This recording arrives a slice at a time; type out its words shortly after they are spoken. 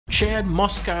Chad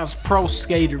Muska's Pro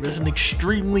Skater is an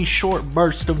extremely short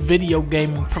burst of video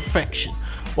gaming perfection.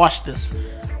 Watch this.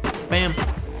 Bam,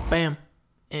 bam,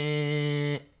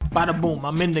 and bada boom,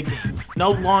 I'm in the game.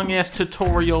 No long ass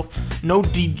tutorial, no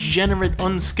degenerate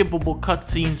unskippable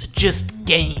cutscenes, just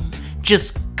game.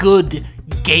 Just good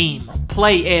game.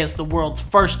 Play as the world's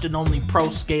first and only pro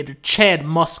skater, Chad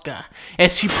Muska,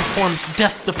 as he performs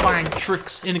death-defying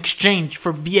tricks in exchange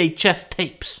for VHS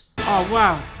tapes. Oh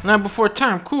wow, Now Before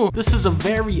Time, cool. This is a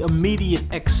very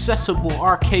immediate, accessible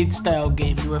arcade-style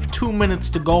game. You have 2 minutes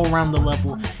to go around the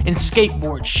level and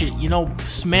skateboard shit, you know,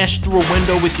 smash through a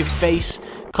window with your face,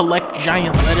 collect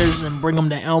giant letters and bring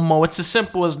them to Elmo. It's as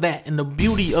simple as that, and the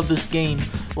beauty of this game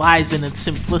lies in its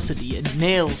simplicity. It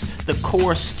nails the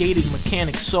core skating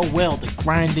mechanics so well, the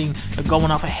grinding, the going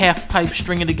off a half pipe,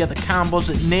 stringing together combos.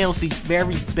 It nails these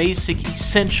very basic,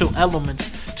 essential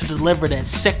elements to deliver that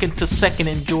second-to-second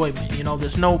enjoyment. You know,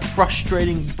 there's no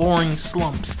frustrating, boring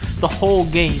slumps. The whole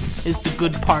game is the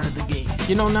good part of the game.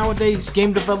 You know, nowadays,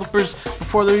 game developers,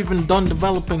 before they're even done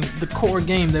developing the core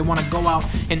game, they want to go out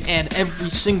and add every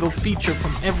single feature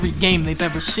from every game they've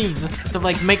ever seen. They're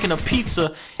like making a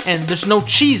pizza and there's no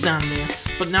cheese on there,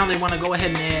 but now they want to go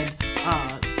ahead and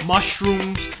add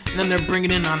mushrooms, and then they're bringing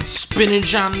in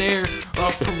spinach on there,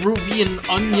 Peruvian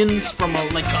onions from a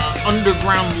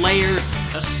underground layer,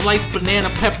 sliced banana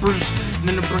peppers, and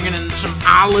then they're bringing in some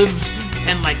olives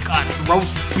and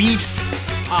roast beef,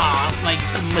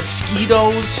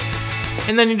 mosquitoes.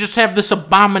 And then you just have this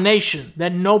abomination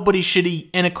that nobody should eat,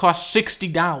 and it costs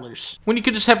 $60. When you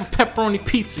could just have a pepperoni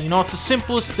pizza, you know, it's the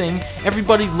simplest thing.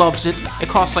 Everybody loves it. It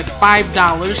costs like $5,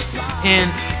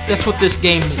 and that's what this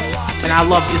game is. And I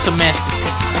love it. It's a masterpiece.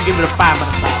 I give it a 5 out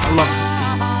of 5. I love this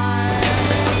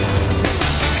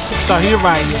game. So here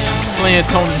I am, playing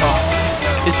Tony Hawk.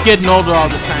 It's getting older all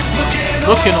the time,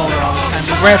 looking older all the time.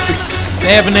 The graphics,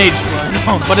 they haven't aged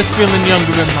well, but it's feeling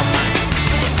younger in my mind.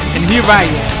 And here I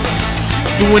am,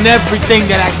 doing everything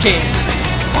that I can,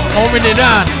 pouring it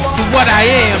on to what I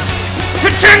am,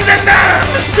 pretending I'm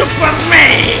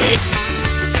Superman!